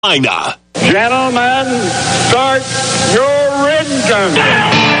Gentlemen, start your engine.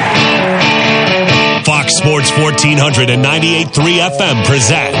 Fox Sports 1400 and 98.3 FM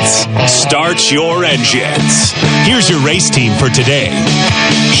presents Start Your Engines. Here's your race team for today.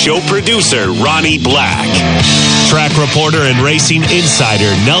 Show producer Ronnie Black. Track reporter and racing insider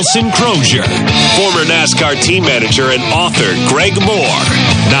Nelson Crozier. Former NASCAR team manager and author Greg Moore.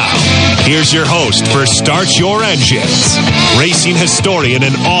 Now, here's your host for Start Your Engines, racing historian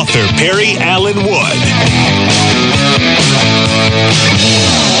and author Perry Allen Wood.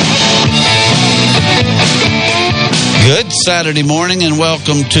 Good Saturday morning and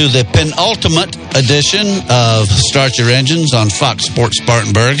welcome to the penultimate edition of Start Your Engines on Fox Sports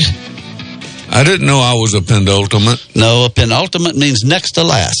Spartanburg. I didn't know I was a penultimate. No, a penultimate means next to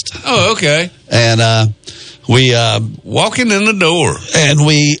last. Oh, okay. And we walking in the door. And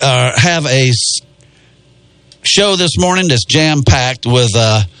we have a show this morning that's jam-packed with,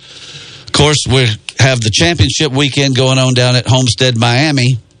 of course, we have the championship weekend going on down at Homestead,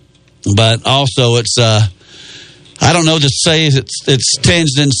 Miami. But also it's, I don't know to say it's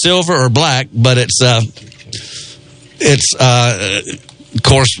tinged in silver or black, but it's of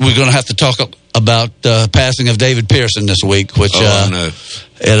course, we're going to have to talk about passing of David Pearson this week, which it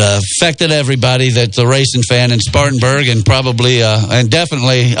affected everybody that's a racing fan in Spartanburg and probably and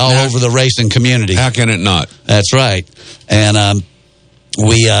definitely all over the racing community. How can it not? That's right. And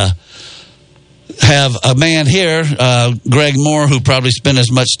we have a man here, Greg Moore, who probably spent as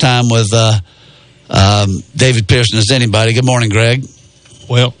much time with David Pearson as anybody. Good morning, Greg.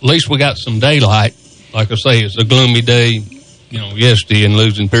 Well, at least we got some daylight. Like I say, it's a gloomy day, yesterday, and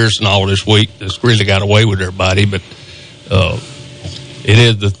losing Pearson all this week. That's really got away with everybody, but it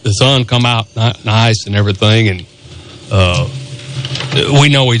is the sun come out nice and everything, and we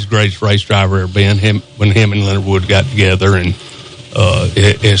know he's the greatest race driver ever been. When him and Leonard Wood got together, and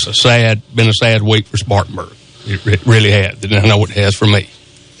it's been a sad week for Spartanburg. It really has, and I know it has for me.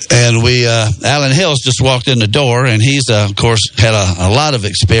 And we, Alan Hills just walked in the door, and he's, of course, had a lot of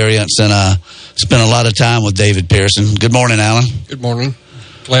experience and spent a lot of time with David Pearson. Good morning, Alan. Good morning.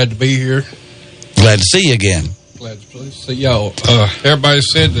 Glad to be here. Glad to see you again. Glad to see y'all. Everybody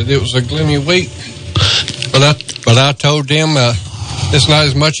said that it was a gloomy week, but I told them it's not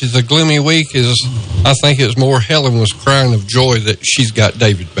as much as a gloomy week as I think it's more Helen was crying of joy that she's got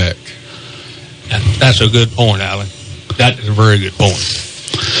David back. That's a good point, Alan. That is a very good point.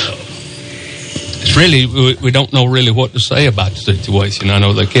 It's really, we don't know really what to say about the situation. I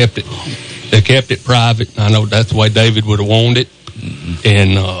know they kept it private. I know that's the way David would have wanted it. Mm-hmm.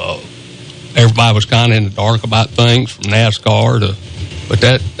 And everybody was kind of in the dark about things from NASCAR but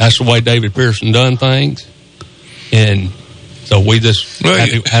that's the way David Pearson done things. And so we just had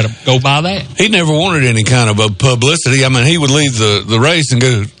to go by that. He never wanted any kind of publicity. I mean, he would leave the race and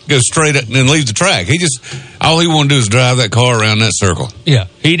go straight up and then leave the track. All he wanted to do is drive that car around that circle. Yeah,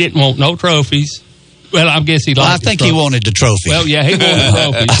 he didn't want no trophies. Well, I guess he liked I think he wanted the trophy. Well, yeah, he wanted the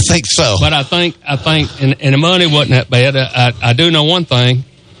trophy. I think so. But I think, and the money wasn't that bad. I do know one thing.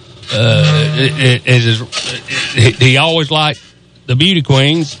 He always liked the beauty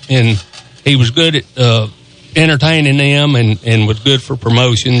queens, and he was good at entertaining them, and was good for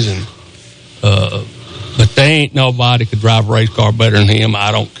promotions. And but they ain't nobody could drive a race car better than him.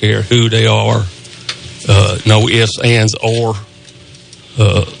 I don't care who they are. No ifs, ands, or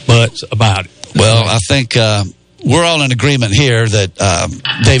buts about it. Well, I think we're all in agreement here that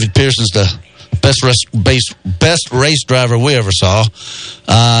David Pearson's the best race driver we ever saw.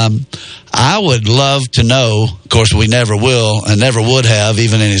 I would love to know, of course we never will and never would have,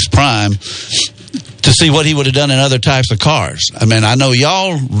 even in his prime, to see what he would have done in other types of cars. I mean, I know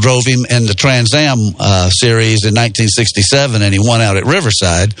y'all drove him in the Trans Am series in 1967, and he won out at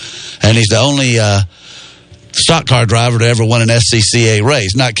Riverside, and he's the only stock car driver to ever win an SCCA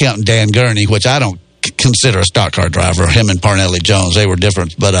race, not counting Dan Gurney, which I don't consider a stock car driver. Him and Parnelli Jones, they were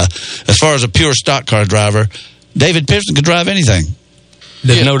different. But as far as a pure stock car driver, David Pearson could drive anything.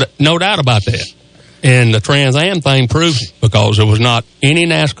 There's no doubt about that. And the Trans Am thing proves it, because there was not any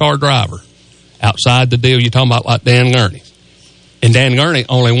NASCAR driver outside the deal you're talking about like Dan Gurney. And Dan Gurney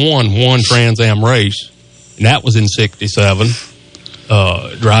only won one Trans Am race, and that was in '67,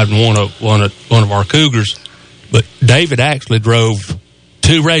 driving one of our Cougars. But David actually drove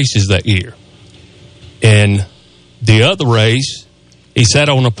 2 races that year. And the other race, he sat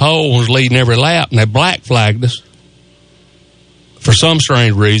on the pole and was leading every lap, and they black flagged us for some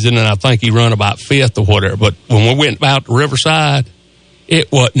strange reason, and I think he run about 5th or whatever. But when we went out to Riverside,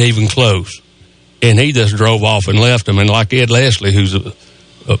 it wasn't even close. And he just drove off and left him. And like Ed Leslie, who's a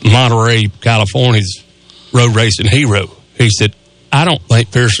Monterey, California's road racing hero, he said, I don't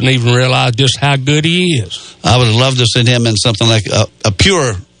think Pearson even realized just how good he is. I would have loved to send him in something like a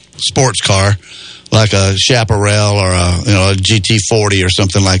pure sports car, like a Chaparral or a GT40 or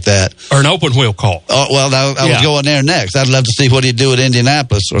something like that. Or an open wheel car. Oh, well, I was going there next. I'd love to see what he'd do at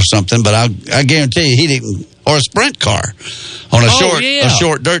Indianapolis or something, but I guarantee you he didn't. Or a sprint car on a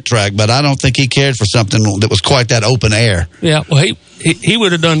short dirt track, but I don't think he cared for something that was quite that open air. Yeah, well, he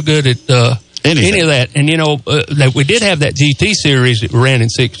would have done good at any of that. And, we did have that GT series that ran in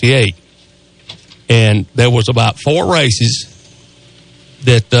 68, and there was about 4 races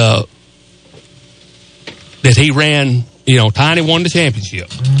that he ran. Tiny won the championship,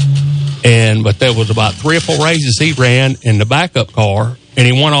 but there was about 3 or 4 races he ran in the backup car, and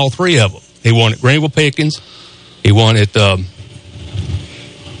he won all 3 of them. He won at Greenville Pickens. He won at trying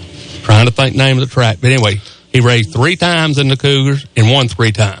to think the name of the track, but anyway, he raced 3 times in the Cougars and won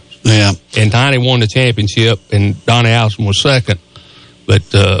 3 times. Yeah, and Tiny won the championship, and Donnie Allison was second. But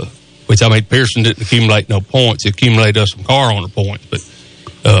Pearson didn't accumulate no points; he accumulated us some car owner points. But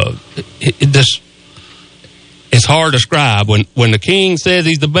it's hard to describe when the King says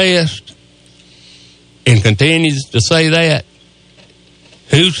he's the best and continues to say that.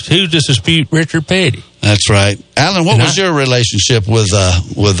 Who's to dispute Richard Petty? That's right. Alan, what was your relationship with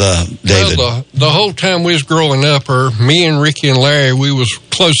David? Well, the whole time we was growing up, me and Ricky and Larry, we was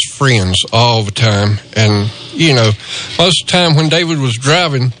close friends all the time. And, most of the time when David was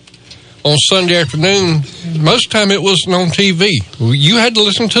driving on Sunday afternoon, most of the time it wasn't on TV. You had to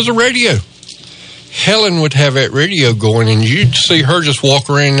listen to the radio. Helen would have that radio going, and you'd see her just walk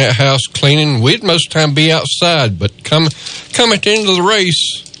around that house cleaning. We'd most of the time be outside, but come at the end of the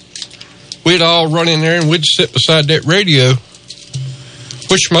race, we'd all run in there and we'd sit beside that radio,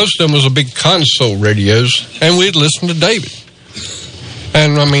 which most of them was a big console radios, and we'd listen to David.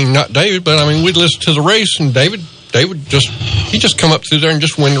 And not David, but we'd listen to the race, and David just come up through there and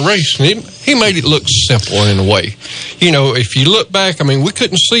just win the race. And he made it look simple in a way. If you look back, we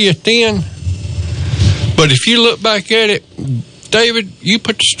couldn't see it then. But if you look back at it, David, you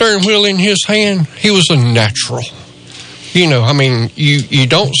put the steering wheel in his hand, he was a natural. You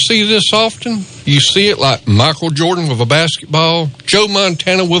don't see this often. You see it like Michael Jordan with a basketball, Joe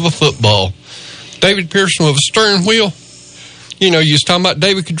Montana with a football, David Pearson with a steering wheel. You was talking about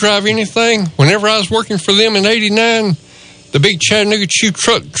David could drive anything. Whenever I was working for them in 89, the big Chattanooga Chew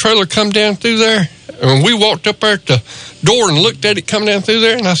truck trailer come down through there. And we walked up there at the door and looked at it come down through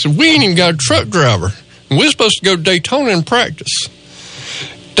there, and I said, we ain't even got a truck driver. We're supposed to go to Daytona and practice.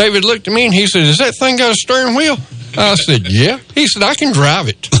 David looked at me and he said, "Has that thing got a steering wheel?" I said, "Yeah." He said, "I can drive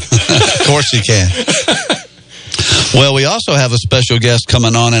it." Of course you can. Well, we also have a special guest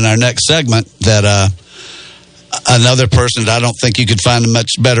coming on in our next segment that another person that I don't think you could find a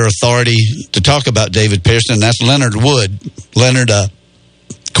much better authority to talk about David Pearson, and that's Leonard Wood. Leonard, of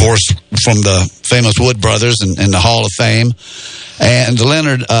course, from the famous Wood Brothers and the Hall of Fame. And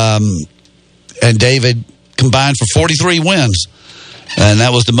Leonard and David combined for 43 wins. And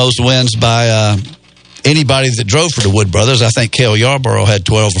that was the most wins by anybody that drove for the Wood Brothers. I think Cale Yarborough had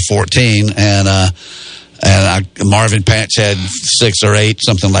 12 or 14, and Marvin Patch had 6 or 8,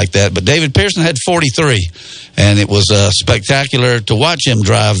 something like that. But David Pearson had 43, and it was spectacular to watch him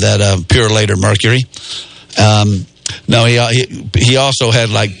drive that Pure Later Mercury. No, he also had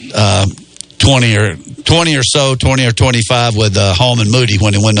like 20 or 25 with Holman Moody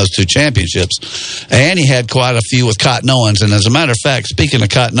when he won those 2 championships. And he had quite a few with Cotton Owens. And as a matter of fact, speaking of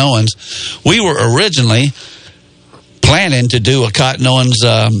Cotton Owens, we were originally planning to do a Cotton Owens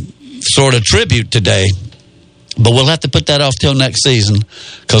sort of tribute today. But we'll have to put that off till next season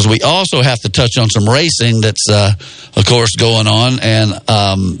because we also have to touch on some racing that's, of course, going on. And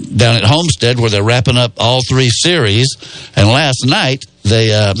down at Homestead where they're wrapping up all 3 series. And last night,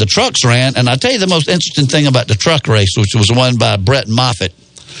 the trucks ran. And I'll tell you the most interesting thing about the truck race, which was won by Brett Moffitt.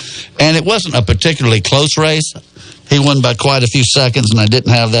 And it wasn't a particularly close race. He won by quite a few seconds, and I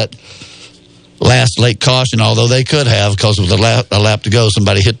didn't have that last late caution, although they could have because with a lap to go,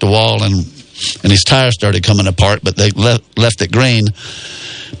 somebody hit the wall and his tires started coming apart, but they left it green.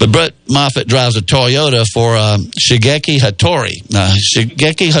 But Brett Moffitt drives a Toyota for Shigeki Hattori. Now,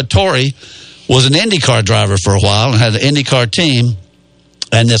 Shigeki Hattori was an IndyCar driver for a while and had an IndyCar team.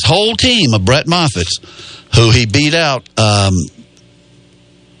 And this whole team of Brett Moffitt's, who he beat out Kyle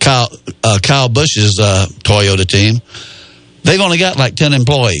Busch's Toyota team, they've only got like 10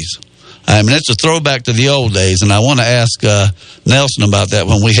 employees. I mean, it's a throwback to the old days, and I want to ask Nelson about that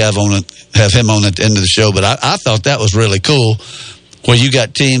when we have him on at the end of the show. But I thought that was really cool, where you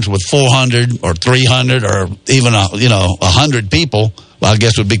got teams with 400 or 300 or even 100 people. Well, I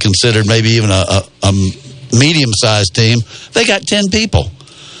guess would be considered maybe even a medium-sized team, they got 10 people,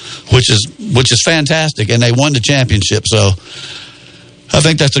 which is fantastic, and they won the championship. So I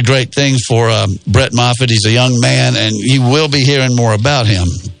think that's a great thing for Brett Moffitt. He's a young man, and you will be hearing more about him.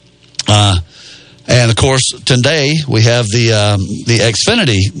 And, of course, today we have the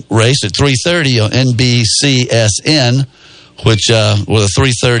Xfinity race at 3:30 on NBCSN, which with a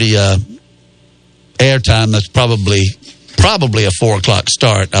 3:30 airtime, that's probably a 4 o'clock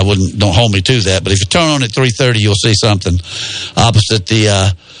start. Don't hold me to that, but if you turn on at 3:30, you'll see something opposite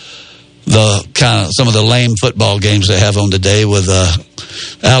the kind of some of the lame football games they have on today with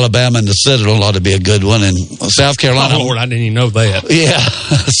Alabama and the Citadel. Ought to be a good one. And South Carolina. Oh, Lord, I didn't even know that. Yeah,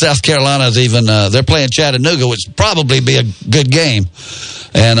 South Carolina's even they're playing Chattanooga, which would probably be a good game.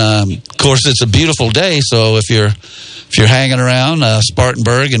 And of course, it's a beautiful day. So if you're hanging around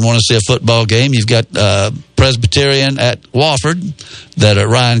Spartanburg and want to see a football game, you've got Presbyterian at Wofford. That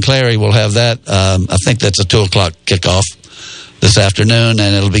Ryan Clary will have that. I think that's a 2 o'clock kickoff this afternoon,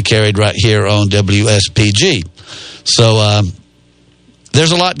 and it'll be carried right here on WSPG. So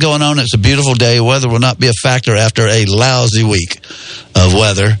there's a lot going on. It's a beautiful day. Weather will not be a factor after a lousy week of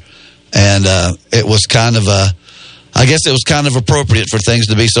weather, and it was kind of I guess it was kind of appropriate for things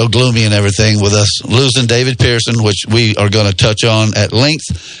to be so gloomy and everything with us losing David Pearson, which we are going to touch on at length.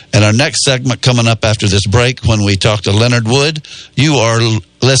 And our next segment coming up after this break when we talk to Leonard Wood. You are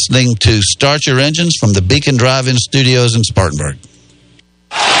listening to Start Your Engines from the Beacon Drive-In Studios in Spartanburg.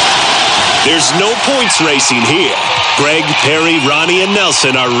 There's no points racing here. Greg, Perry, Ronnie, and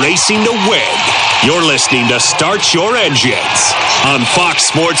Nelson are racing to win. You're listening to Start Your Engines on Fox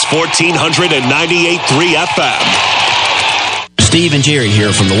Sports 1498.3 FM. Steve and Jerry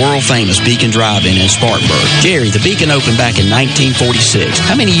here from the world-famous Beacon Drive-In in Spartanburg. Jerry, the Beacon opened back in 1946.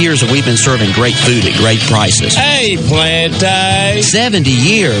 How many years have we been serving great food at great prices? Hey, Plante. 70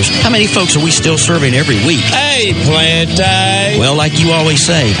 years. How many folks are we still serving every week? Hey, Plante. Well, like you always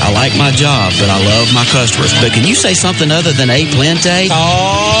say, I like my job, but I love my customers. But can you say something other than A Plante?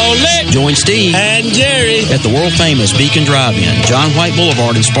 Call it. Join Steve and Jerry at the world-famous Beacon Drive-In, John White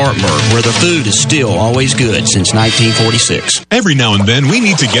Boulevard in Spartanburg, where the food is still always good since 1946. Every now and then, we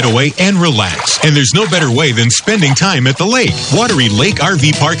need to get away and relax. And there's no better way than spending time at the lake. Watery Lake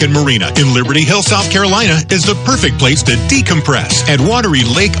RV Park and Marina in Liberty Hill, South Carolina is the perfect place to decompress. At Watery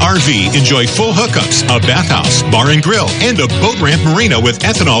Lake RV, enjoy full hookups, a bathhouse, bar and grill, and a boat ramp marina with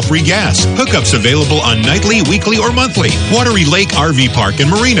ethanol-free gas. Hookups available on nightly, weekly, or monthly. Watery Lake RV Park and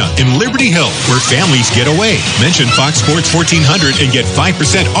Marina in Liberty Hill, where families get away. Mention Fox Sports 1400 and get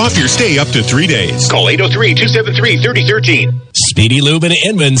 5% off your stay up to 3 days. Call 803-273-3013. Speedy Lube in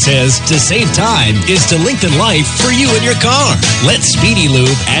Inman says to save time is to lengthen life for you and your car. Let Speedy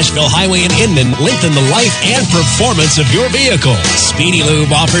Lube, Asheville Highway in Inman, lengthen the life and performance of your vehicle. Speedy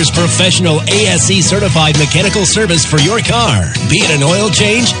Lube offers professional ASE certified mechanical service for your car. Be it an oil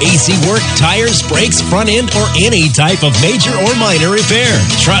change, AC work, tires, brakes, front end, or any type of major or minor repair.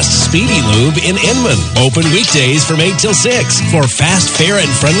 Trust Speedy Lube in Inman. Open weekdays from 8 till 6. For fast, fair,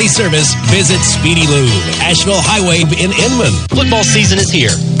 and friendly service, visit Speedy Lube, Asheville Highway in Inman. Football season is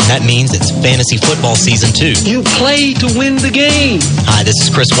here. That means it's fantasy football season too. You play to win the game. Hi, this is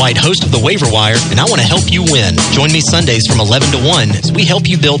Chris White, host of the Waiver Wire, and I want to help you win. Join me Sundays from 11 to 1 as we help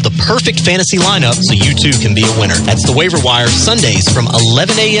you build the perfect fantasy lineup so you too can be a winner. That's the Waiver Wire Sundays from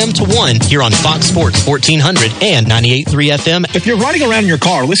 11 a.m. to 1 here on Fox Sports 1400 and 98.3 FM. If you're riding around in your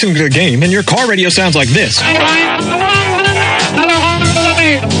car listening to the game and your car radio sounds like this,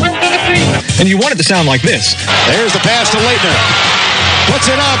 and you want it to sound like this. There's the pass to Leitner. Puts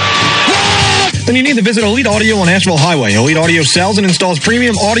it up. Then you need to visit Elite Audio on Asheville Highway. Elite Audio sells and installs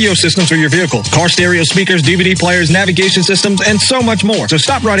premium audio systems for your vehicle. Car stereo speakers, DVD players, navigation systems, and so much more. So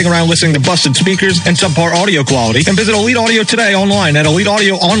stop riding around listening to busted speakers and subpar audio quality and visit Elite Audio today online at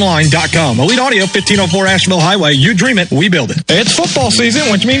EliteAudioOnline.com. Elite Audio, 1504 Asheville Highway. You dream it, we build it. It's football season,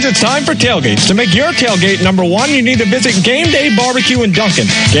 which means it's time for tailgates. To make your tailgate number one, you need to visit Game Day Barbecue in Duncan.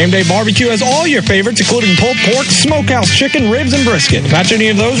 Game Day Barbecue has all your favorites, including pulled pork, smokehouse chicken, ribs, and brisket. Match any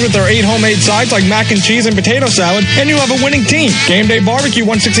of those with their 8 homemade sides like mac and cheese and potato salad, and you have a winning team. Game Day Barbecue,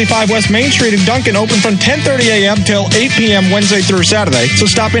 165 West Main Street in Duncan, open from 10:30 a.m. till 8 p.m. Wednesday through Saturday. So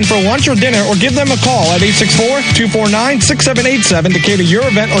stop in for lunch or dinner or give them a call at 864-249-6787 to cater your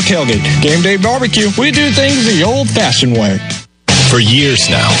event or tailgate. Game Day Barbecue, we do things the old-fashioned way. For years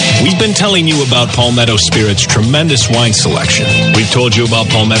now, we've been telling you about Palmetto Spirit's tremendous wine selection. We've told you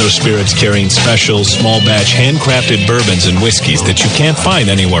about Palmetto Spirits carrying special, small batch, handcrafted bourbons and whiskeys that you can't find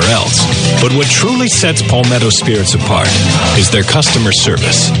anywhere else. But what truly sets Palmetto Spirits apart is their customer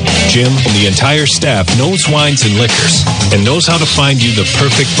service. Jim and the entire staff knows wines and liquors and knows how to find you the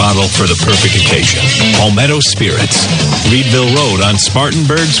perfect bottle for the perfect occasion. Palmetto Spirits, Reedville Road on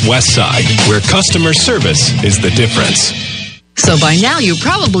Spartanburg's west side, where customer service is the difference. So by now you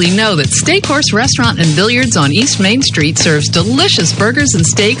probably know that Steakhorse Restaurant and Billiards on East Main Street serves delicious burgers and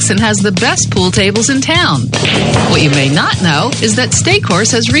steaks and has the best pool tables in town. What you may not know is that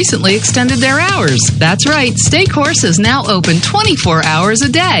Steakhorse has recently extended their hours. That's right, Steakhorse is now open 24 hours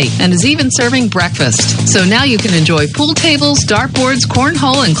a day and is even serving breakfast. So now you can enjoy pool tables, dartboards,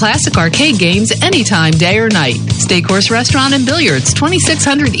 cornhole, and classic arcade games anytime, day or night. Steakhorse Restaurant and Billiards,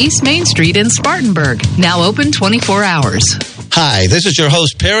 2600 East Main Street in Spartanburg. Now open 24 hours. Hi, this is your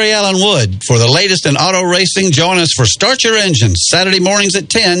host, Perry Allen Wood. For the latest in auto racing, join us for Start Your Engines, Saturday mornings at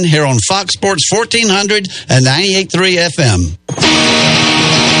 10 here on Fox Sports 1400 and 98.3 FM.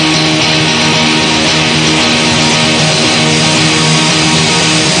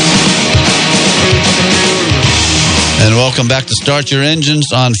 And welcome back to Start Your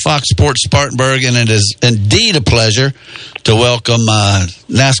Engines on Fox Sports Spartanburg. And it is indeed a pleasure to welcome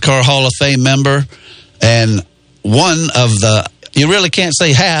NASCAR Hall of Fame member and one of the, you really can't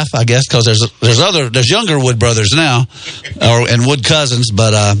say half, I guess, because there's younger Wood brothers now, and Wood cousins,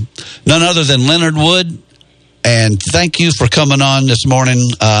 but none other than Leonard Wood. And thank you for coming on this morning.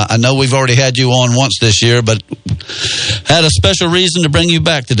 I know we've already had you on once this year, but had a special reason to bring you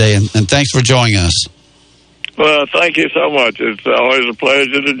back today, and thanks for joining us. Well, thank you so much. It's always a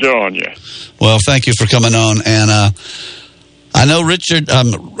pleasure to join you. Well, thank you for coming on, and I know Richard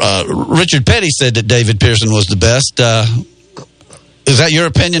Petty said that David Pearson was the best. Is that your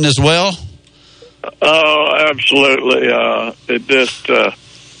opinion as well? Oh, absolutely.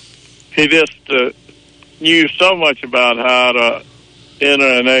 He just knew so much about how to enter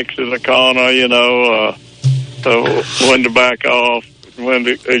and exit a corner, when to back off, when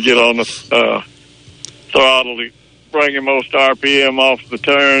to get on the throttle to bring the most RPM off the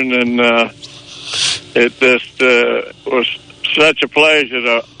turn, and it just was such a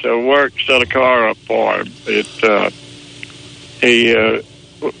pleasure to work, set a car up for him.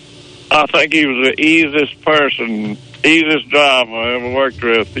 I think he was the easiest driver I ever worked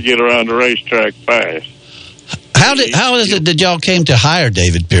with to get around the racetrack fast. How is it that y'all came to hire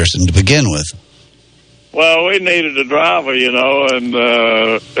David Pearson to begin with? Well, we needed a driver, and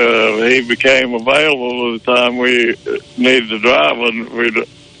he became available at the time we needed a driver, and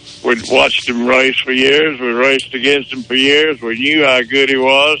we'd watched him race for years. We raced against him for years. We knew how good he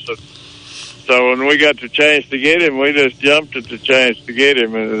was. So when we got the chance to get him, we just jumped at the chance to get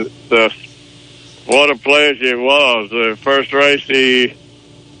him. And what a pleasure it was. The first race he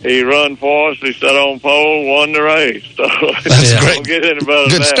run for us. He sat on pole, won the race. So that's great. Don't get any better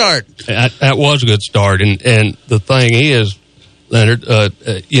good than start. That was a good start. And the thing is, Leonard,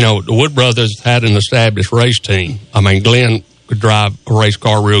 the Wood brothers had an established race team. I mean, Glenn could drive a race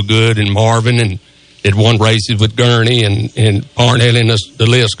car real good, and Marvin, and it won races with Gurney and Parnell, and the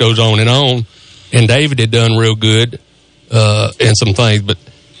list goes on. And David had done real good in some things, but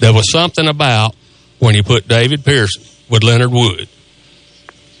there was something about when you put David Pearson with Leonard Wood.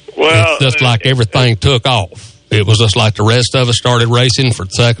 Well, it's just like everything took off. It was just like the rest of us started racing for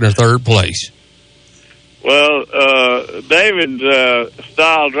second or third place. Well, David's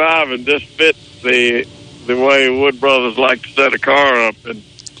style driving just fit the way Wood brothers like to set a car up, and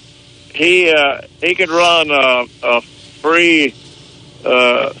he could run a free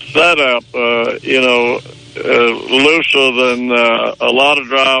setup, looser than a lot of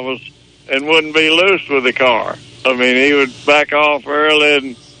drivers, and wouldn't be loose with the car. I mean, he would back off early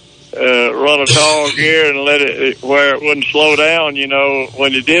and run a tall gear and let it where it wouldn't slow down,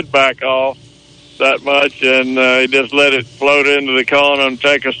 when you did back off that much, and he just let it float into the corner and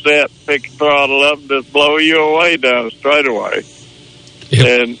take a step, pick the throttle up, and just blow you away down the straightaway. Yep.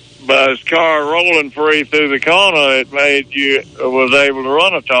 And by his car rolling free through the corner, it made you was able to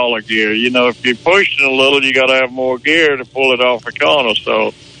run a taller gear. If you're pushing a little, you got to have more gear to pull it off the corner.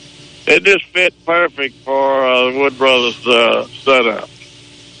 So it just fit perfect for the Wood brothers setup.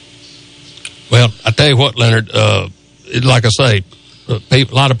 Well, I tell you what, Leonard, like I say, a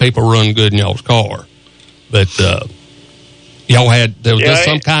lot of people run good in y'all's car, but y'all there was just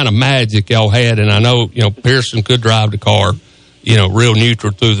some kind of magic y'all had, and I know Pearson could drive the car, real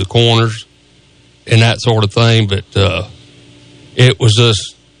neutral through the corners and that sort of thing, but it was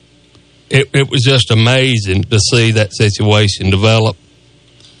just it was just amazing to see that situation develop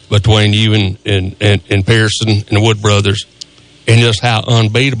between you and Pearson and the Wood brothers, and just how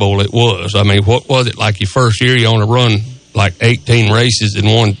unbeatable it was. I mean, what was it like your first year? You only run like 18 races and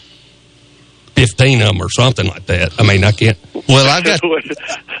won 15 of them or something like that. I mean, I can't. Well,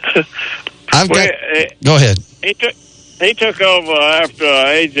 go ahead. He took over after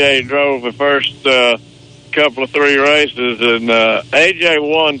AJ drove the first couple of 3 races, and AJ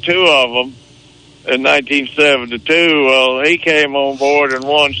won 2 of them in 1972. Well, he came on board and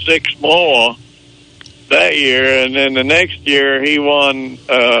won 6 more that year, and then the next year he won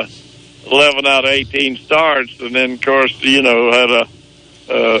 11 out of 18 starts, and then of course had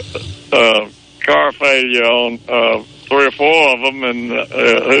a car failure on 3 or 4 of them, and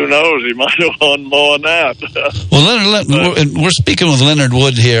who knows, he might have won more than that. Well, we're speaking with Leonard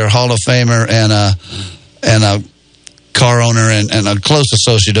Wood here, Hall of Famer and a car owner and a close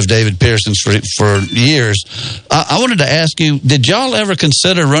associate of David Pearson's for years. I wanted to ask you, did y'all ever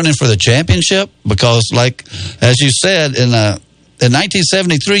consider running for the championship? Because, like, as you said, in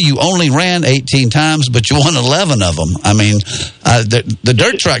 1973, you only ran 18 times, but you won 11 of them. I mean, the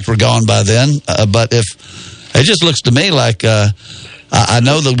dirt tracks were gone by then, but it just looks to me like I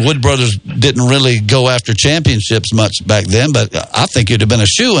know the Wood brothers didn't really go after championships much back then, but I think you'd have been a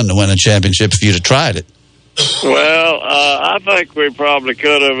shoo-in to win a championship if you'd have tried it. Well, I think we probably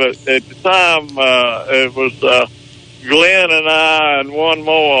could have. At the time, it was Glenn and I and one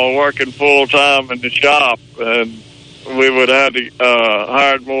more working full-time in the shop, and we would have to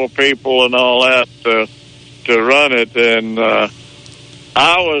hire more people and all that to run it. And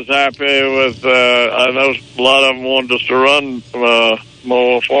I was happy with, I know a lot of them wanted us to run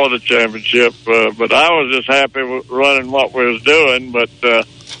more for the championship, but I was just happy with running what we was doing. But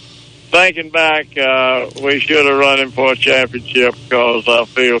thinking back, we should have run him for a championship because I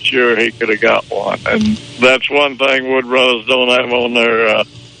feel sure he could have got one. And that's one thing Wood Brothers don't have on their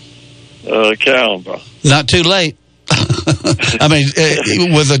calendar. Not too late. I mean,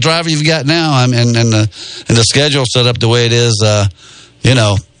 with the driver you've got now, and the schedule set up the way it is, you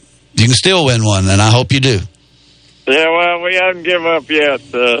can still win one, and I hope you do. Yeah, well, we haven't given up yet.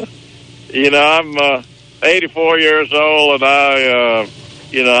 I'm 84 years old, and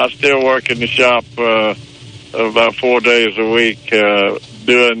I still work in the shop about 4 days a week,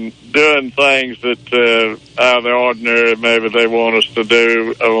 doing things that out of the ordinary maybe they want us to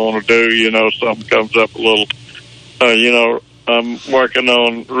do. I want to do, something comes up a little. I'm working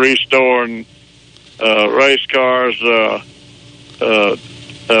on restoring race cars,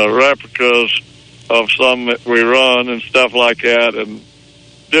 replicas of some that we run and stuff like that, and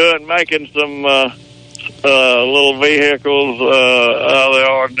making some little vehicles out of the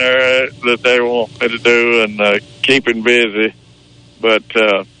ordinary that they want me to do, and keeping busy. But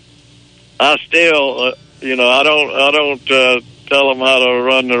I still, I don't tell them how to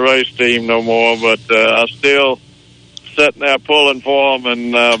run the race team no more, but I still sitting there pulling for them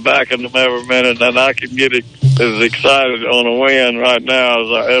and backing them every minute, and I can get as excited on a win right now as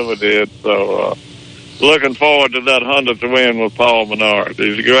I ever did. So looking forward to that 100th win with Paul Menard.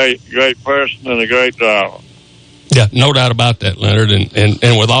 He's a great person and a great driver. Yeah, no doubt about that, Leonard. And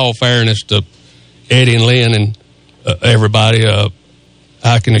with all fairness to Eddie and Lynn and everybody,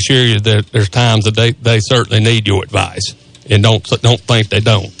 I can assure you that there's times that they certainly need your advice, and don't think they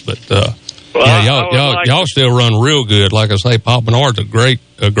don't. But y'all still run real good. Like I say, Paul Menard's a great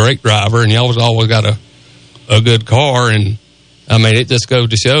driver, and y'all always got a good car. And I mean, it just goes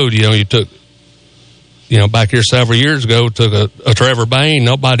to show, you took, back here several years ago, took a Trevor Bain.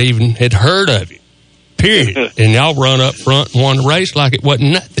 Nobody even had heard of it, period. And y'all run up front and won the race like it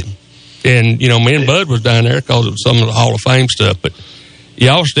wasn't nothing. And, me and Bud was down there because of some of the Hall of Fame stuff. But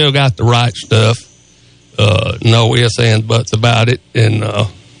y'all still got the right stuff. No ifs, ands, buts about it. And,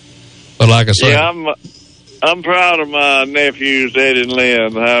 but like I said, yeah, I'm proud of my nephews, Ed and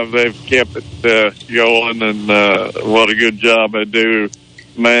Lynn, how they've kept it going, and what a good job they do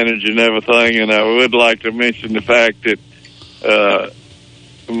managing everything. And I would like to mention the fact that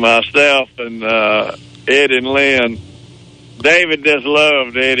myself and Ed and Lynn, David just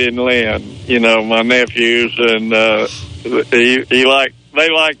loved Eddie and Lynn, my nephews, and they like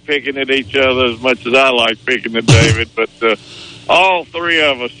picking at each other as much as I like picking at David. But all 3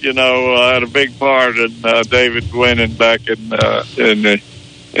 of us, had a big part in David winning back in 73.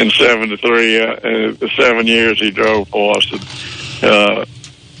 The 7 years he drove for us,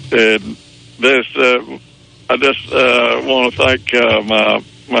 and this I just want to thank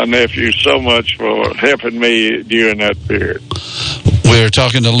my nephew so much for helping me during that period. We're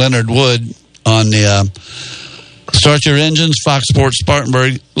talking to Leonard Wood on the Start Your Engines, Fox Sports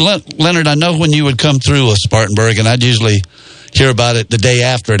Spartanburg. Leonard, I know when you would come through a Spartanburg, and I'd usually hear about it the day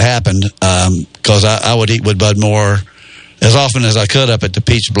after it happened, because I would eat with Bud Moore as often as I could up at the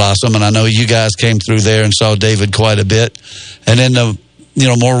Peach Blossom, and I know you guys came through there and saw David quite a bit. And then,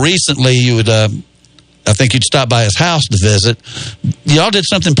 more recently, you would, I think you'd stop by his house to visit. Y'all did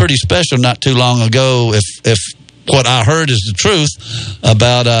something pretty special not too long ago, if what I heard is the truth,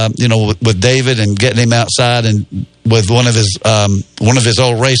 about with David and getting him outside and with one of his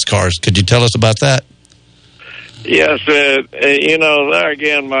old race cars. Could you tell us about that? Yes, there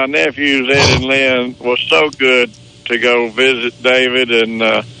again, my nephews Ed and Lynn was so good to go visit David and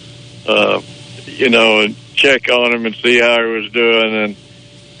and check on him and see how he was doing,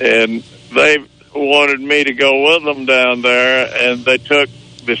 and they wanted me to go with them down there, and they took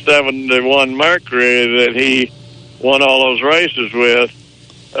the 71 Mercury that he won all those races with,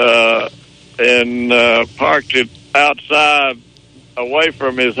 and parked it outside away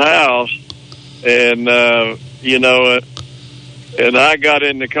from his house, and and I got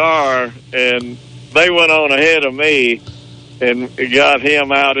in the car, and they went on ahead of me and got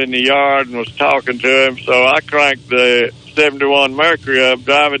him out in the yard and was talking to him. So I cranked the 71 Mercury up,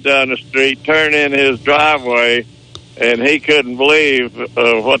 drive it down the street, turn in his driveway, and he couldn't believe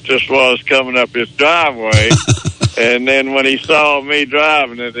what this was coming up his driveway. And then when he saw me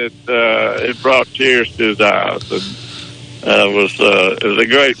driving it, it brought tears to his eyes. And it was a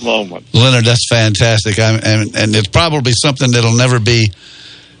great moment. Leonard, that's fantastic. And it's probably something that'll never be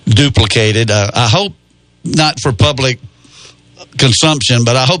duplicated. I hope not for public consumption,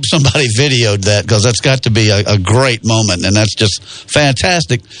 but I hope somebody videoed that, because that's got to be a great moment, and that's just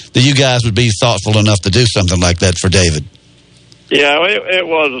fantastic that you guys would be thoughtful enough to do something like that for David. Yeah, it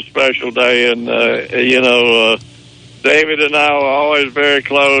was a special day, and David and I were always very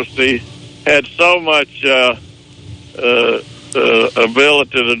close. He had so much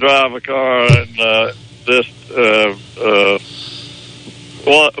ability to drive a car, and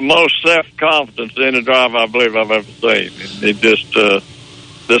most self-confidence in a driver I believe I've ever seen. He just a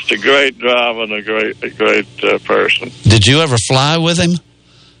great driver and a great person. Did you ever fly with him?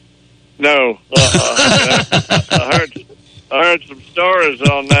 No. I heard some stories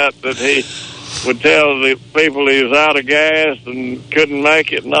on that he would tell the people he was out of gas and couldn't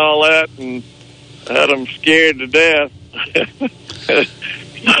make it and all that, and had them scared to death.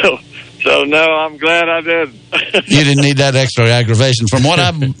 So no, I'm glad I didn't. You didn't need that extra aggravation. From what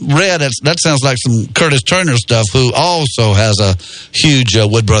I've read, that sounds like some Curtis Turner stuff, who also has a huge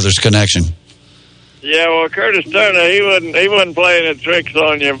Wood Brothers connection. Yeah, well, Curtis Turner, he wasn't playing any tricks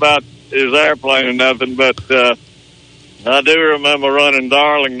on you about his airplane or nothing, but I do remember running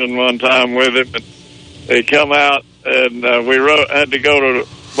Darlington one time with him, and he come out, and we had to go to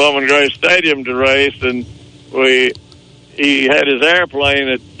Bowman Gray Stadium to race, and he had his airplane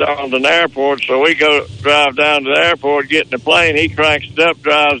at Darlington Airport, so we drive down to the airport, get in the plane, he cranks it up,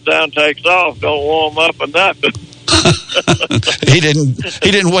 drives down, takes off, don't warm up or nothing. He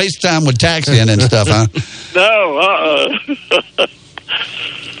didn't waste time with taxiing and stuff, huh? No,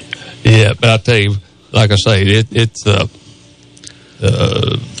 Yeah, but I tell you, like I say, it's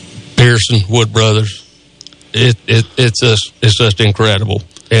Pearson, Wood Brothers. It's just incredible,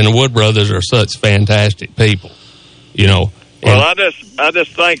 and the Wood Brothers are such fantastic people. Well, I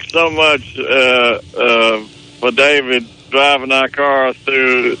just thank so much for David driving our car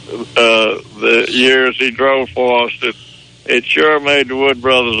through the years he drove for us. It sure made the Wood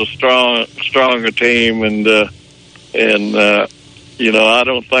Brothers a stronger team, and I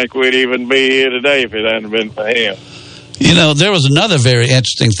don't think we'd even be here today if it hadn't been for him. There was another very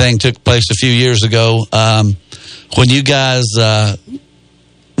interesting thing took place a few years ago when you guys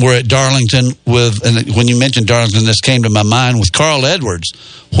were at Darlington and when you mentioned Darlington, this came to my mind with Carl Edwards,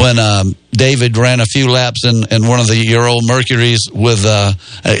 when David ran a few laps in one of your old Mercuries with,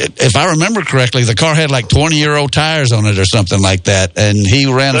 if I remember correctly, the car had like 20-year-old tires on it or something like that, and he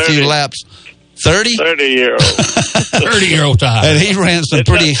ran 30. A few laps. 30? 30-year-old. 30-year-old tires. And he ran some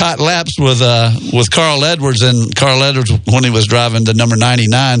pretty hot laps with Carl Edwards, and Carl Edwards when he was driving the number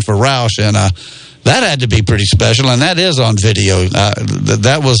 99 for Roush, and that had to be pretty special, and that is on video.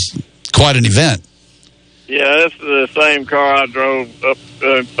 That was quite an event. Yeah, this is the same car I drove up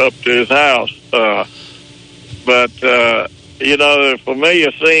to his house. But the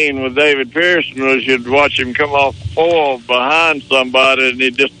familiar scene with David Pearson was you'd watch him come off the foil behind somebody, and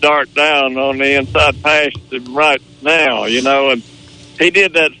he'd just dart down on the inside past him right now, and he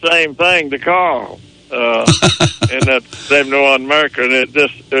did that same thing to Carl in that 71 Mercury, and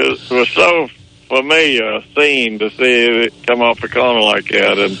it was so familiar scene to see it come off the corner like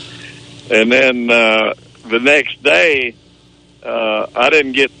that, and then the next day, I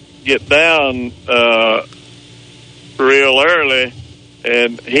didn't get down real early,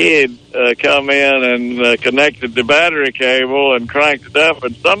 and he had come in and connected the battery cable and cranked it up,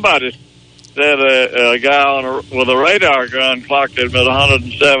 and somebody said a guy with a radar gun clocked him at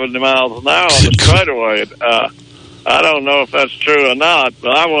 170 miles an hour on the straightaway. I don't know if that's true or not,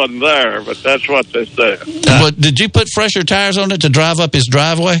 but I wasn't there, but that's what they said. But did you put fresher tires on it to drive up his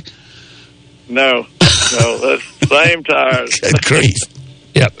driveway? No, that's the same tires. Good grief.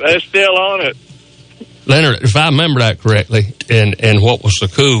 Yep. They're still on it. Leonard, if I remember that correctly, and what was so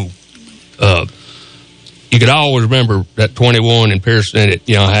cool, you could always remember that 21 in Pearson that,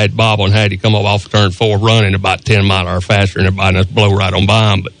 had Bob and Hattie come up off of turn 4 running about 10 mile an hour faster and everybody else blow right on by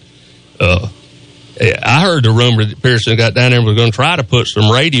them. But I heard the rumor that Pearson got down there and was going to try to put some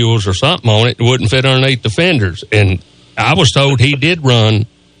radials or something on it that wouldn't fit underneath the fenders. And I was told he did run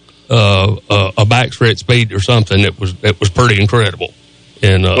a backstretch speed or something that was pretty incredible.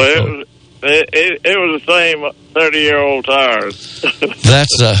 And it was the same 30-year-old tires.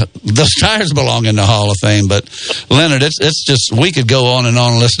 Those tires belong in the Hall of Fame. But Leonard, it's just, we could go on and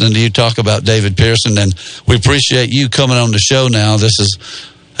on listening to you talk about David Pearson, and we appreciate you coming on the show now. This is,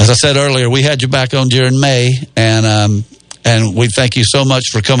 as I said earlier, we had you back on during May, and we thank you so much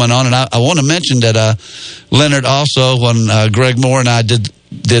for coming on. And I want to mention that Leonard also, when Greg Moore and I did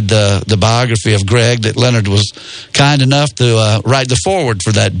the biography of Greg, that Leonard was kind enough to write the foreword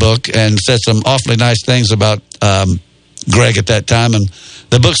for that book and said some awfully nice things about Greg at that time. And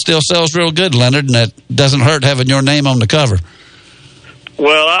the book still sells real good, Leonard, and that doesn't hurt having your name on the cover.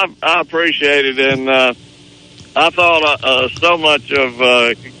 Well, I appreciate it, and I thought so much of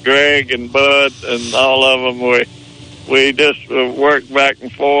Greg and Bud and all of them. We just worked back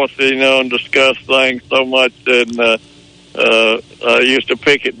and forth, and discussed things so much, and I used to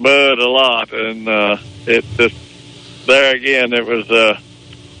pick at Bud a lot, and it just, there again, it was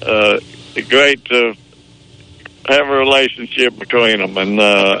great to have a relationship between them, and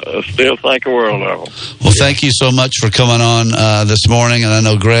I still think a world of them. Well, thank you so much for coming on this morning, and I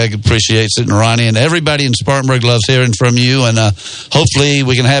know Greg appreciates it, and Ronnie, and everybody in Spartanburg loves hearing from you, and hopefully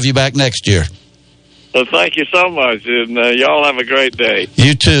we can have you back next year. Well, thank you so much, and y'all have a great day.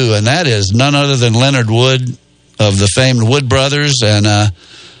 You too, and that is none other than Leonard Wood of the famed Wood Brothers, and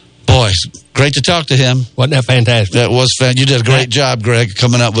boy, great to talk to him. Wasn't that fantastic? That was fantastic. You did a great job, Greg,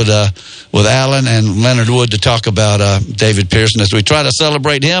 coming up with Alan and Leonard Wood to talk about David Pearson as we try to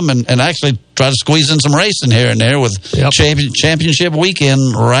celebrate him and actually try to squeeze in some racing here and there with championship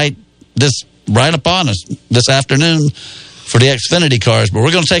weekend right upon us this afternoon for the Xfinity cars. But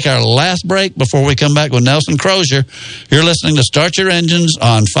we're going to take our last break before we come back with Nelson Crozier. You're listening to Start Your Engines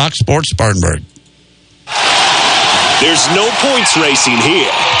on Fox Sports Spartanburg. There's no points racing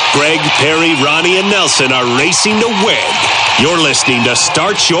here. Greg, Perry, Ronnie, and Nelson are racing to win. You're listening to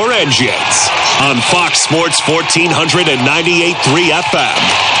Start Your Engines on Fox Sports 1498.3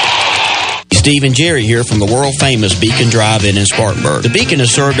 FM. Steve and Jerry here from the world-famous Beacon Drive-In in Spartanburg. The Beacon has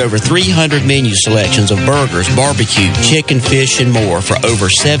served over 300 menu selections of burgers, barbecue, chicken, fish, and more for over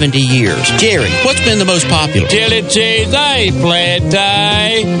 70 years. Jerry, what's been the most popular? Chili cheese, flat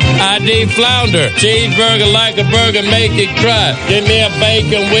tie, ID flounder, cheeseburger like a burger, make it cry. Give me a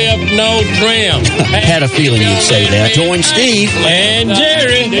bacon with no trim. Had a feeling you'd say that. Join Steve and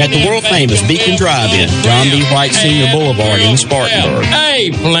Jerry at the world-famous Beacon Drive-In, John D. White Senior Boulevard in Spartanburg.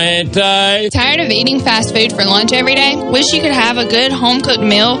 Plant tie. Tired of eating fast food for lunch every day? Wish you could have a good home-cooked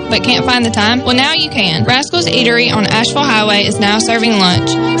meal, but can't find the time? Well, now you can. Rascal's Eatery on Asheville Highway is now serving lunch.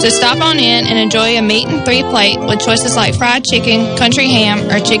 So stop on in and enjoy a meat and 3 plate with choices like fried chicken, country ham,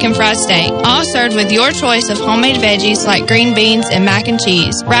 or chicken fried steak. All served with your choice of homemade veggies like green beans and mac and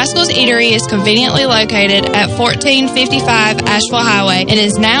cheese. Rascal's Eatery is conveniently located at 1455 Asheville Highway and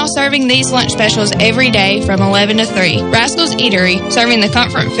is now serving these lunch specials every day from 11 to 3. Rascal's Eatery, serving the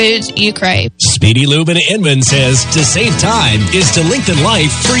comfort foods you crave. Speedy Lube in Inman says to save time is to lengthen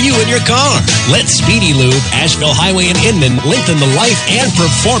life for you and your car. Let Speedy Lube, Asheville Highway in Inman, lengthen the life and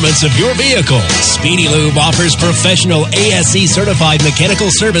performance of your vehicle. Speedy Lube offers professional ASE certified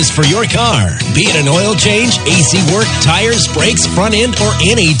mechanical service for your car. Be it an oil change, AC work, tires, brakes, front end, or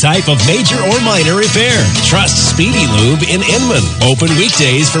any type of major or minor repair. Trust Speedy Lube in Inman. Open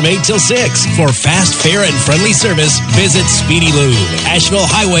weekdays from 8 till 6. For fast, fair, and friendly service, visit Speedy Lube, Asheville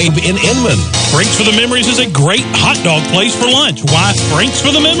Highway in Inman. Frank's for the Memories is a great hot dog place for lunch. Why Frank's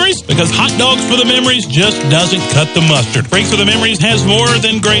for the Memories? Because hot dogs for the Memories just doesn't cut the mustard. Frank's for the Memories has more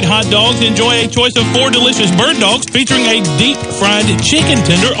than great hot dogs. Enjoy a choice of 4 delicious bird dogs featuring a deep-fried chicken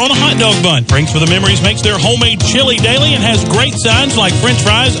tender on a hot dog bun. Frank's for the Memories makes their homemade chili daily and has great signs like French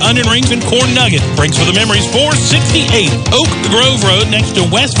fries, onion rings, and corn nuggets. Frank's for the Memories, 468 Oak Grove Road next to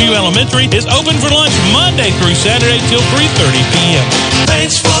Westview Elementary, is open for lunch Monday through Saturday till 3:30 p.m.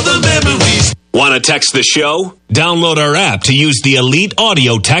 Thanks for the memories. Want to text the show? Download our app to use the Elite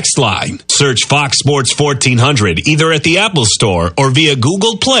Audio text line. Search Fox Sports 1400 either at the Apple Store or via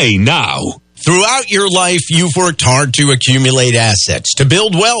Google Play now. Throughout your life, you've worked hard to accumulate assets, to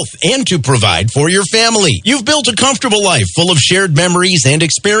build wealth, and to provide for your family. You've built a comfortable life full of shared memories and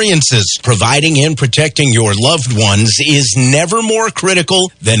experiences. Providing and protecting your loved ones is never more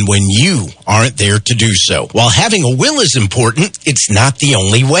critical than when you aren't there to do so. While having a will is important, it's not the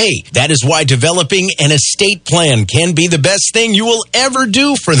only way. That is why developing an estate plan can be the best thing you will ever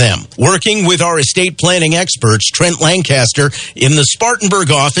do for them. Working with our estate planning experts, Trent Lancaster, in the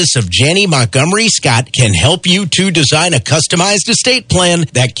Spartanburg office of Janney Montgomery Scott, can help you to design a customized estate plan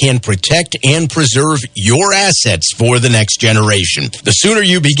that can protect and preserve your assets for the next generation. The sooner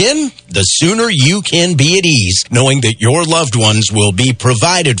you begin, the sooner you can be at ease, knowing that your loved ones will be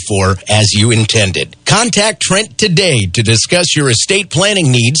provided for as you intended. Contact Trent today to discuss your estate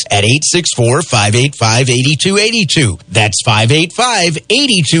planning needs at 864-585-8282. That's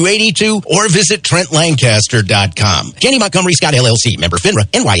 585-8282, or visit TrentLancaster.com. Janney Montgomery Scott, LLC, member FINRA,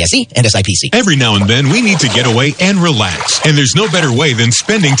 NYSE, and SIPC. Every now and then, we need to get away and relax. And there's no better way than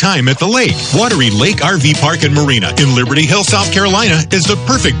spending time at the lake. Watery Lake RV Park and Marina in Liberty Hill, South Carolina is the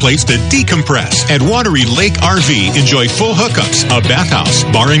perfect place to decompress. At Watery Lake RV, enjoy full hookups, a bathhouse,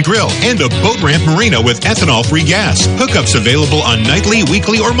 bar and grill, and a boat ramp marina with ethanol-free gas. Hookups available on nightly,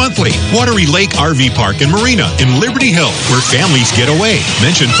 weekly, or monthly. Watery Lake RV Park and Marina in Liberty Hill, where families get away.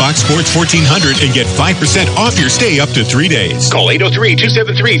 Mention Fox Sports 1400 and get 5% off your stay up to 3 days. Call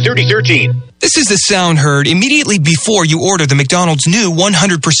 803-273-3013. This is the sound heard immediately before you order the McDonald's new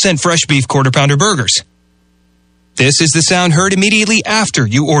 100% fresh beef Quarter Pounder burgers. This is the sound heard immediately after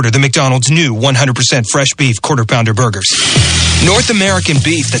you order the McDonald's new 100% fresh beef Quarter Pounder burgers. North American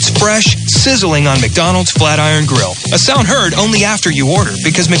beef that's fresh, sizzling on McDonald's Flat Iron Grill. A sound heard only after you order,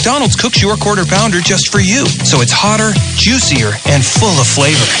 because McDonald's cooks your Quarter Pounder just for you. So it's hotter, juicier, and full of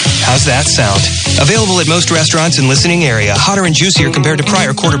flavor. How's that sound? Available at most restaurants in listening area. Hotter and juicier compared to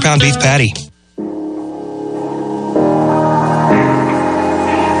prior Quarter Pound beef patty.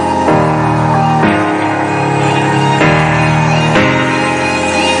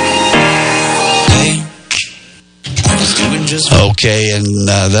 Okay, and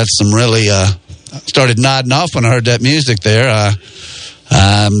that's some really... started nodding off when I heard that music there.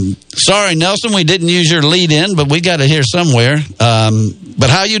 Sorry, Nelson, we didn't use your lead-in, but we got it here somewhere. But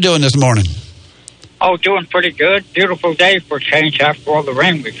how are you doing this morning? Oh, doing pretty good. Beautiful day for a change after all the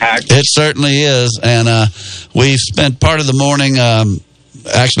rain we've had. It certainly is, and we spent part of the morning,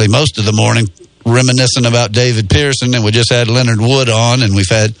 actually most of the morning, reminiscing about David Pearson, and we just had Leonard Wood on, and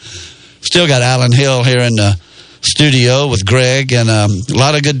still got Alan Hill here in the studio with Greg, and a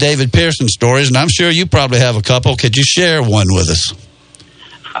lot of good David Pearson stories, and I'm sure you probably have a couple. Could you share one with us?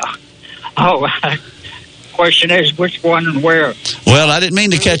 Question is, which one and where? Well, I didn't mean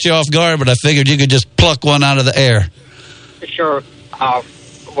to catch you off guard, but I figured you could just pluck one out of the air. Sure.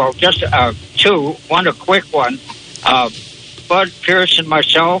 Well, just two. One, a quick one. Bud Pearson,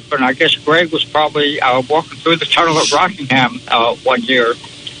 myself, and I guess Greg was probably walking through the tunnel at Rockingham one year,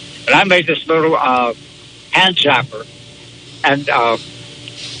 and I made this little hand zapper, and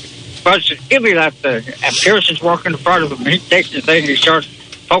Bud said, "Give me that thing." And Pearson's walking in front of him. He takes the thing and he starts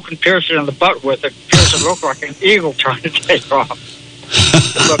poking Pearson in the butt with it. Pearson looked like an eagle trying to take off.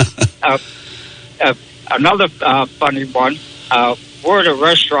 Another funny one. We're at a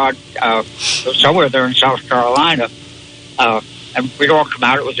restaurant somewhere there in South Carolina, and we'd all come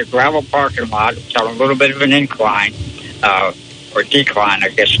out. It was a gravel parking lot. It was on a little bit of an incline, or decline, I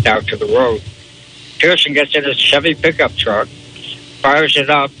guess, down to the road. Pearson gets in his Chevy pickup truck, fires it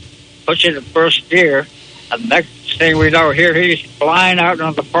up, puts it in first gear, and the next thing we know, here he's flying out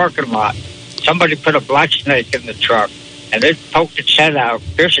into the parking lot. Somebody put a black snake in the truck, and it poked its head out.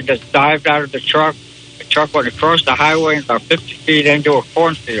 Pearson just dived out of the truck. The truck went across the highway and about 50 feet into a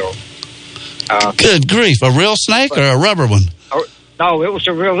cornfield. Good grief. A real snake or a rubber one? No, it was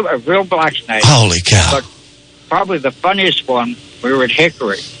a real black snake. Holy cow. But probably the funniest one, we were at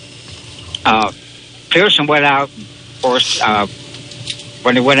Hickory. Pearson went out, of course,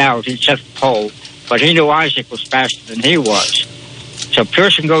 when he went out, he set the pole, but he knew Isaac was faster than he was. So So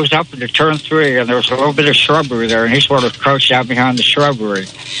Pearson goes up into turn 3, and there's a little bit of shrubbery there, and he sort of crouched out behind the shrubbery.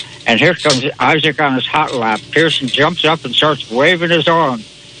 And here comes Isaac on his hot lap. Pearson jumps up and starts waving his arm.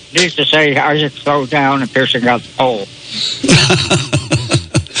 Needs to say Isaac slowed down, and Pearson got the pole.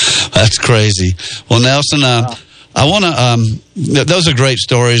 That's crazy. Well, Nelson, I want to, those are great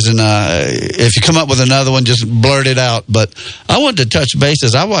stories, and if you come up with another one, just blurt it out. But I wanted to touch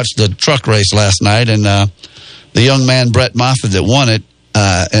bases. I watched the truck race last night, and the young man, Brett Moffitt, that won it,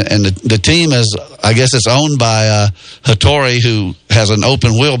 and the team is, I guess it's owned by Hattori, who has an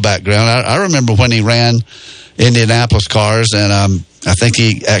open wheel background. I remember when he ran Indianapolis cars, and I think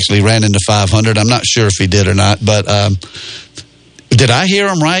he actually ran into 500. I'm not sure if he did or not, but did I hear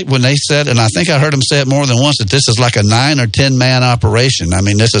him right when they said, and I think I heard him say it more than once, that this is like a 9 or 10 man operation? I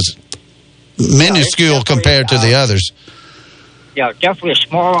mean, this is minuscule compared to the others. Yeah, definitely a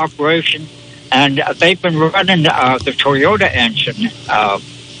small operation, and they've been running the Toyota engine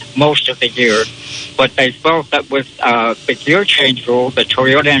most of the year, but they felt that with the gear change rule, the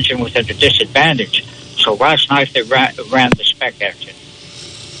Toyota engine was at a disadvantage. So last night they ran the spec engine.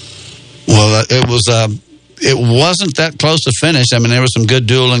 Well, it wasn't that close to finish. I mean, there was some good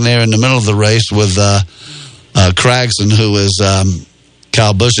dueling there in the middle of the race with Cragson, who is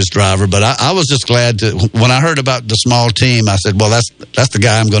Kyle Busch's driver. But I was just glad when I heard about the small team, I said, well, that's the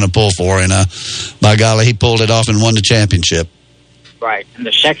guy I'm going to pull for. And by golly, he pulled it off and won the championship. Right. And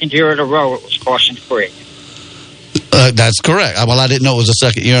the second year in a row, it was caution-free. That's correct. Well, I didn't know it was the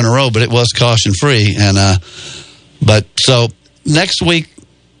second year in a row, but it was caution-free. And but so next week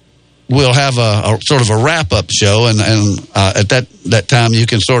we'll have a sort of a wrap-up show, and at that time you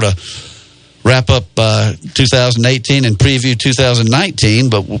can sort of wrap up 2018 and preview 2019.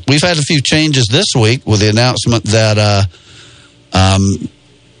 But we've had a few changes this week with the announcement that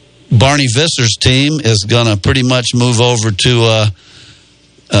Barney Visser's team is going to pretty much move over to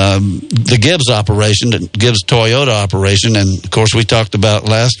the Gibbs operation, the Gibbs Toyota operation. And, of course, we talked about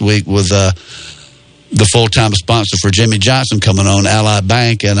last week with the full-time sponsor for Jimmy Johnson coming on, Ally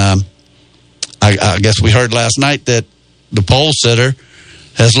Bank. And I guess we heard last night that the pole sitter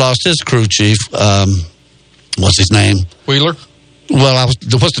has lost his crew chief. What's his name? Wheeler? Well,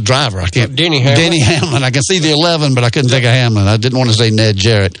 what's the driver? I can't. Denny Hamlin. Denny Hamlin. I can see the 11, but I couldn't think of Hamlin. I didn't want to say Ned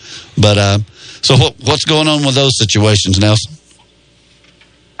Jarrett. But so what's going on with those situations, Nelson?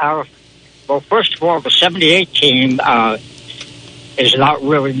 Well, first of all, the 78 team is not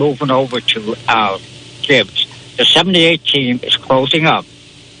really moving over to Gibbs. The 78 team is closing up,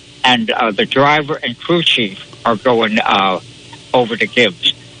 and the driver and crew chief are going over to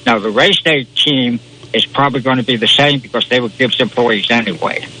Gibbs. Now, the race day team is probably going to be the same because they were Gibbs employees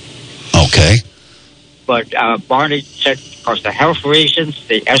anyway. Okay. But Barney said because of the health reasons,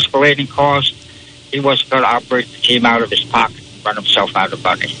 the escalating costs, he wasn't going to operate the team out of his pocket and run himself out of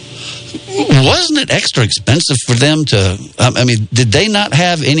money. Wasn't it extra expensive for them to? I mean, did they not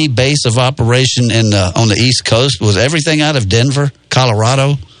have any base of operation on the East Coast? Was everything out of Denver,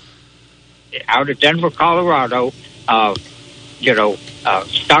 Colorado? Out of Denver, Colorado.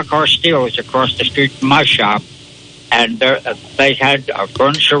 Stock Car Steel is across the street from my shop, and they had a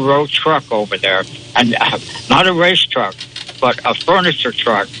furniture road truck over there, and not a race truck, but a furniture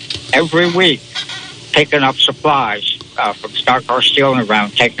truck every week, picking up supplies from Stock Car Steel and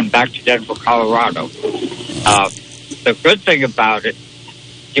around, taking them back to Denver, Colorado. The good thing about it,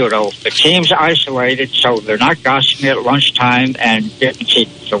 the team's isolated, so they're not gossiping at lunchtime and getting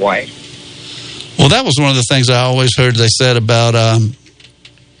seats away. Well, that was one of the things I always heard they said about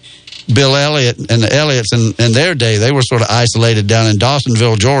Bill Elliott and the Elliots in their day. They were sort of isolated down in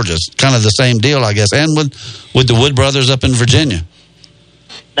Dawsonville, Georgia. It's kind of the same deal, I guess, and with the Wood brothers up in Virginia.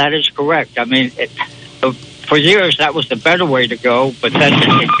 That is correct. I mean, for years that was the better way to go, but then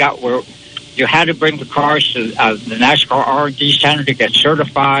it got where you had to bring the cars to the NASCAR R&D Center to get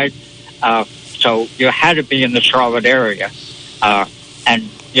certified. So you had to be in the Charlotte area. And,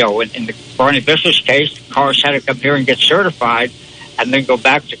 in the Barney Visser's case, the cars had to come here and get certified and then go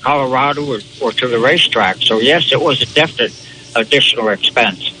back to Colorado or to the racetrack. So, yes, it was a definite additional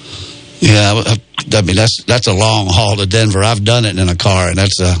expense. Yeah, I mean, that's a long haul to Denver. I've done it in a car, and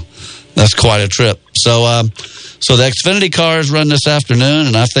that's quite a trip. So the Xfinity cars run this afternoon,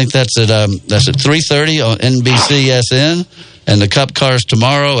 and I think that's at 3:30 on NBCSN, and the Cup cars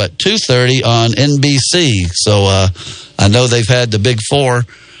tomorrow at 2:30 on NBC. So I know they've had the Big Four.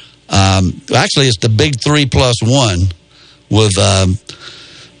 Actually, it's the Big 3+1 with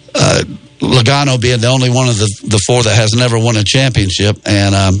Logano being the only one of the four that has never won a championship.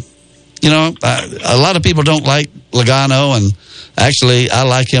 And, a lot of people don't like Logano, and actually I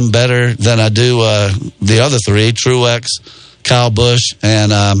like him better than I do the other three, Truex, Kyle Busch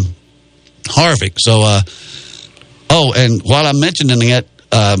and Harvick. So, and while I'm mentioning it,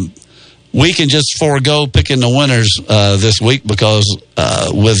 we can just forego picking the winners this week because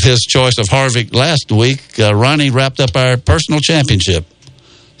with his choice of Harvick last week, Ronnie wrapped up our personal championship.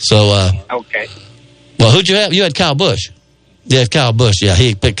 So, okay. Well, who'd you have? You had Kyle Busch. Yeah, Kyle Busch. Yeah,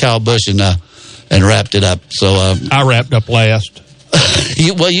 he picked Kyle Busch and wrapped it up. So I wrapped up last.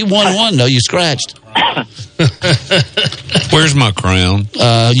 You won one though. You scratched. Where's my crown?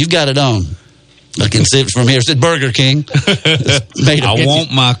 You got it on. I can see it from here. It's at Burger King. I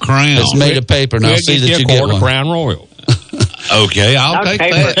want my crown. It's made of paper. Now see that you get one. Crown Royal. Okay, I'll take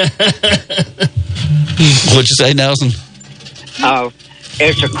that. What'd you say, Nelson?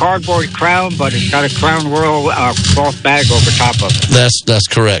 It's a cardboard crown, but it's got a Crown Royal cloth bag over top of it. That's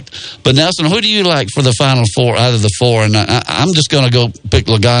correct. But Nelson, who do you like for the final four out of the four? And I'm just going to go pick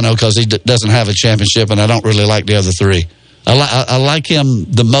Logano because he doesn't have a championship, and I don't really like the other three. I like him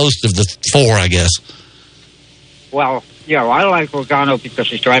the most of the four, I guess. Well, I like Logano because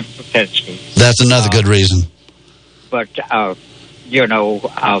he's driving for Penske. That's another good reason. But, I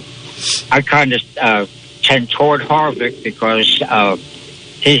kind of tend toward Harvick because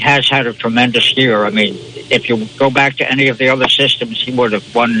he has had a tremendous year. I mean, if you go back to any of the other systems, he would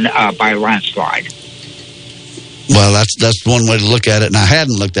have won by a landslide. Well, that's one way to look at it, and I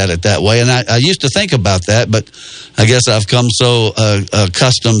hadn't looked at it that way. And I used to think about that, but I guess I've come so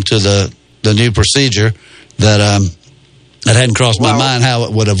accustomed to the new procedure that it hadn't crossed my mind how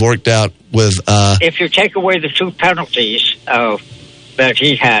it would have worked out with... if you take away the two penalties that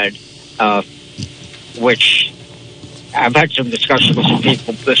he had, which I've had some discussions with some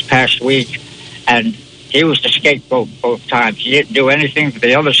people this past week, and he was the scapegoat both times. He didn't do anything that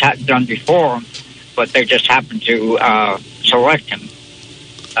the others hadn't done before him, but they just happened to select him.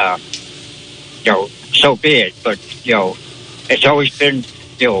 So be it. But, it's always been,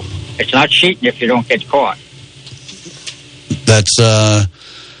 it's not cheating if you don't get caught. That's,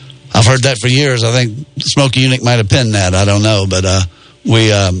 I've heard that for years. I think Smokey Unick might have pinned that. I don't know, but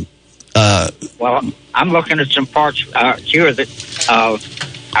we... well, I'm looking at some parts here that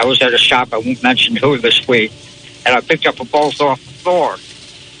I was at a shop, I won't mention who this week, and I picked up a bolt off the floor.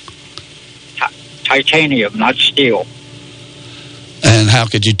 Titanium, not steel. And how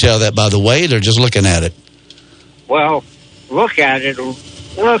could you tell that, by the weight or just looking at it? Well, look at it.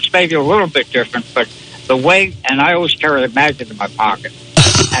 It looks maybe a little bit different, but the weight, and I always carry a magnet in my pocket.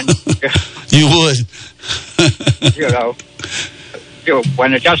 And, you would.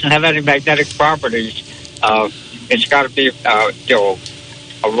 When it doesn't have any magnetic properties, it's got to be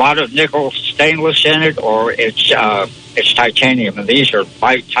a lot of nickel stainless in it, or it's titanium, and these are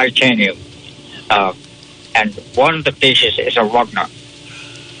light titanium. And one of the pieces is a lug nut.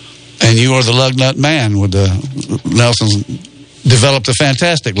 And you are the lug nut man with Nelson's developed a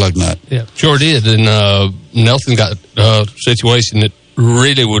fantastic lug nut. Yeah, sure did. And Nelson got a situation that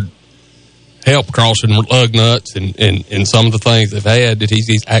really would help crossing lug nuts and some of the things they've had that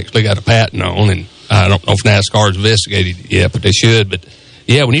he's actually got a patent on. And I don't know if NASCAR's investigated it yet, but they should. But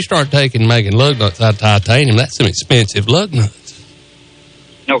yeah, when you start making lug nuts out of titanium, that's some expensive lug nuts.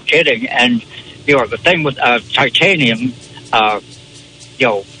 No kidding. And the thing with titanium,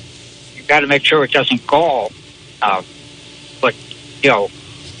 you got to make sure it doesn't gall. But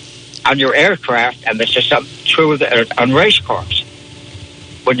on your aircraft, and this is something true on race cars,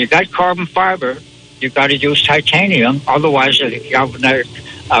 when you got carbon fiber, you've got to use titanium. Otherwise, there's a galvanic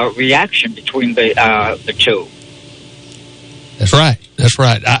reaction between the two. That's right.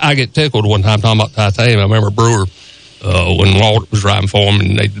 I get tickled one time talking about titanium. I remember Brewer, when Walt was driving for him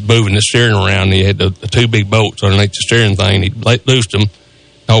and they moving the steering around, he had the two big bolts underneath the steering thing. He loosed them,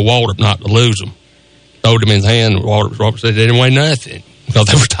 told Walter not to lose them. Told him in his hand, Walter said they didn't weigh nothing because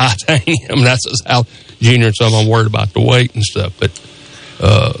they were titanium. That's how Junior and some of them worried about the weight and stuff. But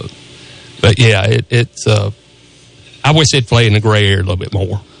yeah, it's. I wish they'd play in the gray area a little bit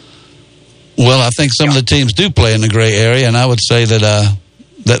more. Well, I think some of the teams do play in the gray area, and I would say that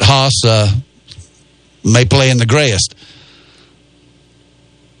that Haas may play in the grayest.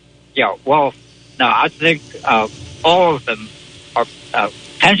 Yeah, well, no, I think all of them are.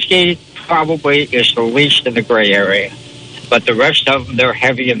 Penske probably is the least in the gray area, but the rest of them, they're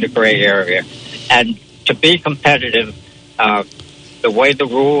heavy in the gray area. And to be competitive, the way the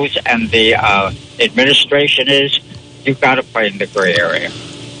rules and the administration is, you've got to play in the gray area.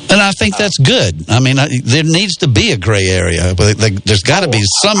 And I think that's good. I mean, there needs to be a gray area, but there's got to be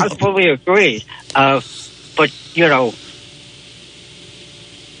some. I fully agree. But,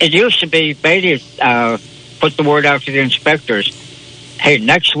 it used to be, Beatty put the word out to the inspectors, hey,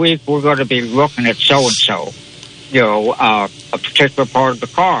 next week we're going to be looking at so-and-so. a particular part of the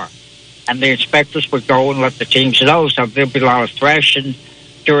car. And the inspectors would go and let the teams know. So there'll be a lot of thrashing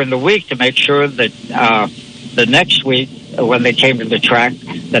during the week to make sure that the next week, when they came to the track,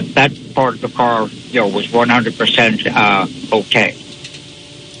 that part of the car, was 100% okay.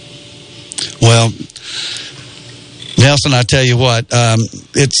 Well, Nelson, I tell you what,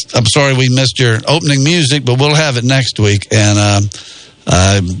 I'm sorry we missed your opening music, but we'll have it next week. And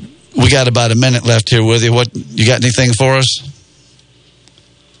we got about a minute left here with you. What, you got anything for us?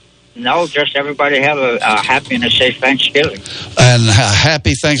 No, just everybody have a happy and a safe Thanksgiving. And a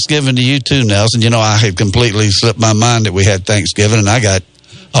happy Thanksgiving to you too, Nelson. I had completely slipped my mind that we had Thanksgiving, and I got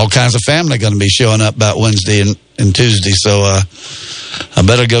all kinds of family going to be showing up about Wednesday and Tuesday, so I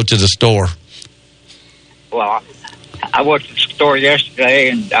better go to the store. Well, I went to the store yesterday,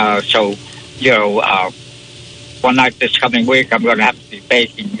 and one night this coming week, I'm going to have to be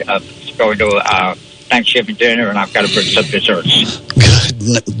baking, going to Thanksgiving dinner, and I've got to bring some desserts.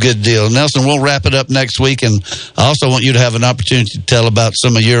 Good deal. Nelson, we'll wrap it up next week, and I also want you to have an opportunity to tell about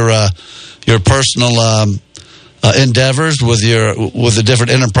some of your personal endeavors with the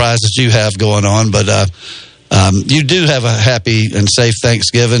different enterprises you have going on. But you do have a happy and safe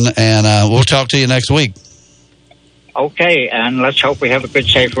Thanksgiving, and we'll talk to you next week. Okay, and let's hope we have a good,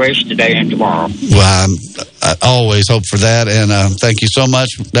 safe race today and tomorrow. Well, I always hope for that, and thank you so much.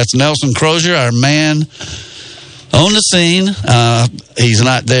 That's Nelson Crozier, our man on the scene. He's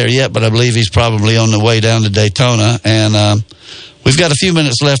not there yet, but I believe he's probably on the way down to Daytona. And we've got a few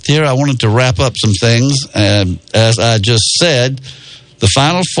minutes left here. I wanted to wrap up some things. And as I just said, the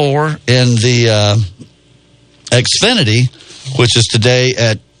Final Four in the Xfinity, which is today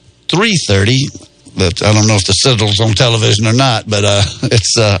at 3:30. I don't know if the Citadel's on television or not, but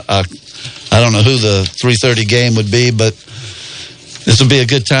it's I don't know who the 3:30 game would be, but this would be a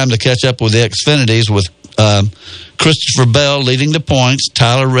good time to catch up with the Xfinities with Christopher Bell leading the points,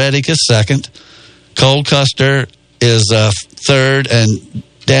 Tyler Reddick is second, Cole Custer is third, and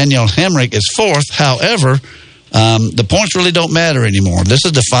Daniel Hemrick is fourth. However, the points really don't matter anymore. This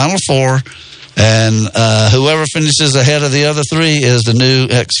is the Final Four, and whoever finishes ahead of the other three is the new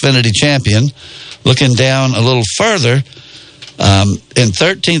Xfinity champion. Looking down a little further, in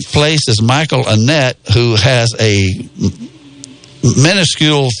 13th place is Michael Annett, who has a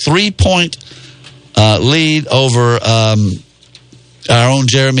minuscule 3-point lead over our own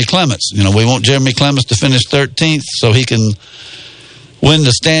Jeremy Clements. We want Jeremy Clements to finish 13th so he can win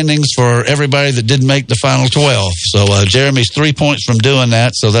the standings for everybody that didn't make the final 12. So Jeremy's 3 points from doing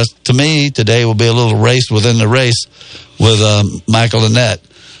that. So that's, to me, today will be a little race within the race with Michael Annett.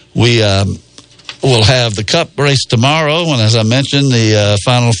 We will have the Cup race tomorrow, and as I mentioned, the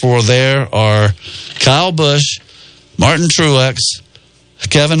Final Four there are Kyle Busch, Martin Truex,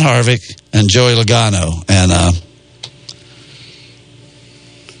 Kevin Harvick, and Joey Logano. And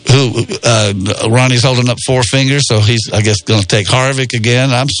Ronnie's holding up four fingers, so he's, I guess, going to take Harvick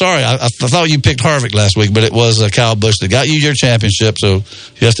again. I'm sorry, I thought you picked Harvick last week, but it was Kyle Busch that got you your championship, so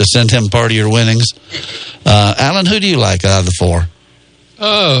you have to send him part of your winnings. Alan, who do you like out of the four?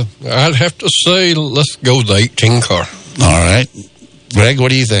 I'd have to say let's go with the 18 car. All right. Greg,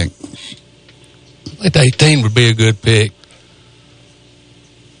 what do you think? I think 18 would be a good pick.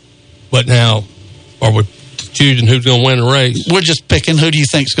 But now, are we choosing who's going to win the race? We're just picking. Who do you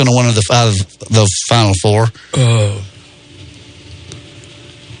think is going to win out of the Final Four?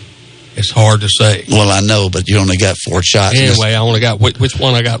 It's hard to say. Well, I know, but you only got 4 shots. Anyway, I only got which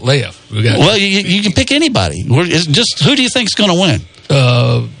one I got left. Well, you can pick anybody. It's just who do you think is going to win?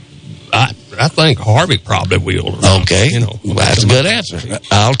 I think Harvick probably will. Okay, well, that's a good answer.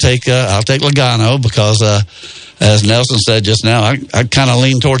 I'll take Logano because, as Nelson said just now, I kind of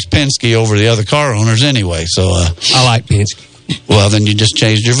lean towards Penske over the other car owners anyway. So I like Penske. Well, then you just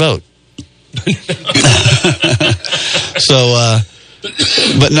changed your vote. So,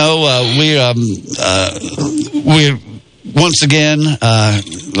 but no, we're once again,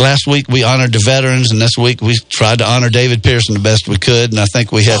 last week we honored the veterans, and this week we tried to honor David Pearson the best we could, and I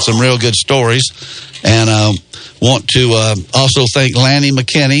think we had some real good stories. And want to also thank Lanny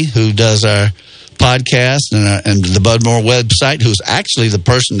McKinney, who does our podcast and the Budmore website, who's actually the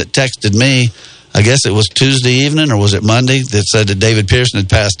person that texted me, I guess it was Tuesday evening, or was it Monday, that said that David Pearson had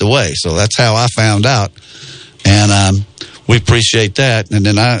passed away. So that's how I found out. And we appreciate that. And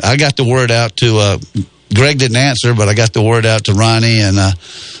then I got the word out to Greg didn't answer, but I got the word out to Ronnie and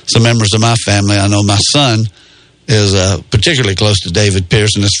some members of my family. I know my son is particularly close to David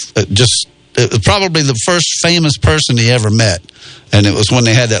Pearson. It was probably the first famous person he ever met, and it was when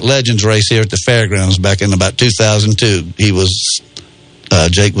they had that Legends race here at the fairgrounds back in about 2002. He was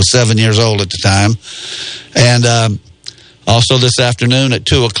Jake was 7 years old at the time. And also this afternoon at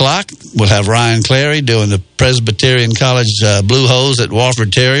 2 o'clock, we'll have Ryan Clary doing the Presbyterian College Blue Hose at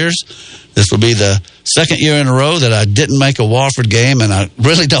Wofford Terriers. This will be the second year in a row that I didn't make a Wofford game, and I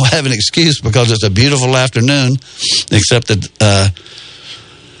really don't have an excuse because it's a beautiful afternoon, except that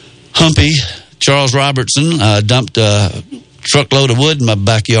Humpy, Charles Robertson, dumped a truckload of wood in my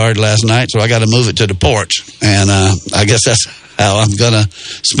backyard last night, so I got to move it to the porch. And I guess that's how I'm going to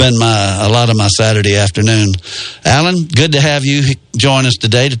spend a lot of my Saturday afternoon. Alan, good to have you join us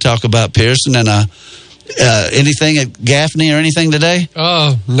today to talk about Pearson. And anything at Gaffney or anything today?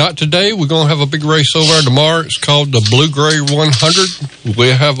 Not today. We're going to have a big race over there tomorrow. It's called the Blue Gray 100. We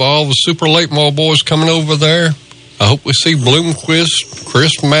have all the Super Late Model boys coming over there. I hope we see Bloomquist,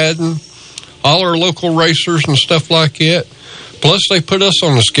 Chris Madden, all our local racers and stuff like that. Plus, they put us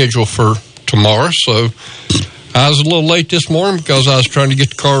on the schedule for tomorrow, so I was a little late this morning because I was trying to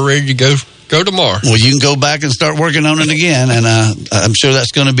get the car ready to go tomorrow. Well, you can go back and start working on it again, and I'm sure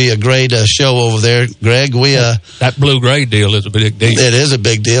that's going to be a great show over there, Greg. That blue-gray deal is a big deal. It is a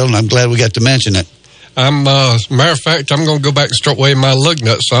big deal, and I'm glad we got to mention it. As a matter of fact, I'm going to go back and start weighing my lug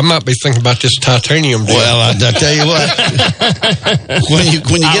nuts, so I might be thinking about this titanium deal. Well, I tell you what, when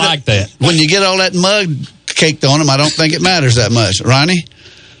you get all that mud caked on them, I don't think it matters that much. Ronnie?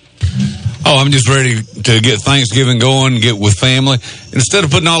 Oh, I'm just ready to get Thanksgiving going, get with family. Instead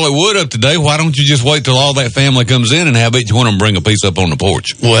of putting all that wood up today, why don't you just wait till all that family comes in and have each one of them bring a piece up on the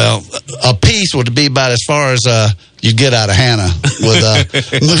porch? Well, a piece would be about as far as you get out of Hannah with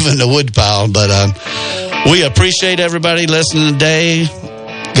moving the wood pile. But we appreciate everybody listening today.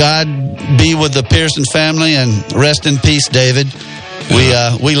 God be with the Pearson family, and rest in peace, David.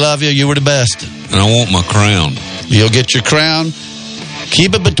 We love you. You were the best. And I want my crown. You'll get your crown.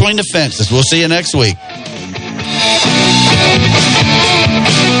 Keep it between the fences. We'll see you next week.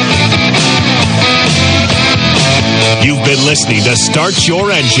 You've been listening to Start Your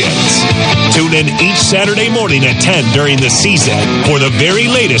Engines. Tune in each Saturday morning at 10 during the season for the very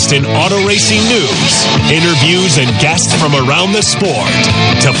latest in auto racing news, interviews, and guests from around the sport.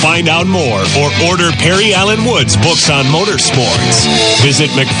 To find out more or order Perry Allen Wood's books on motorsports,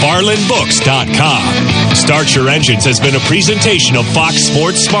 visit McFarlandBooks.com. Start Your Engines has been a presentation of Fox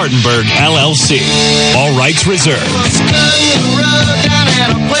Sports Spartanburg, LLC. All rights reserved.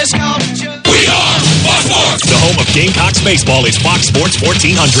 We are Fox Sports. The home of Gamecocks baseball is Fox Sports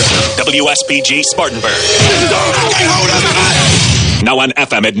 1400. WSPG Spartanburg. Now on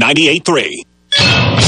FM at 98.3.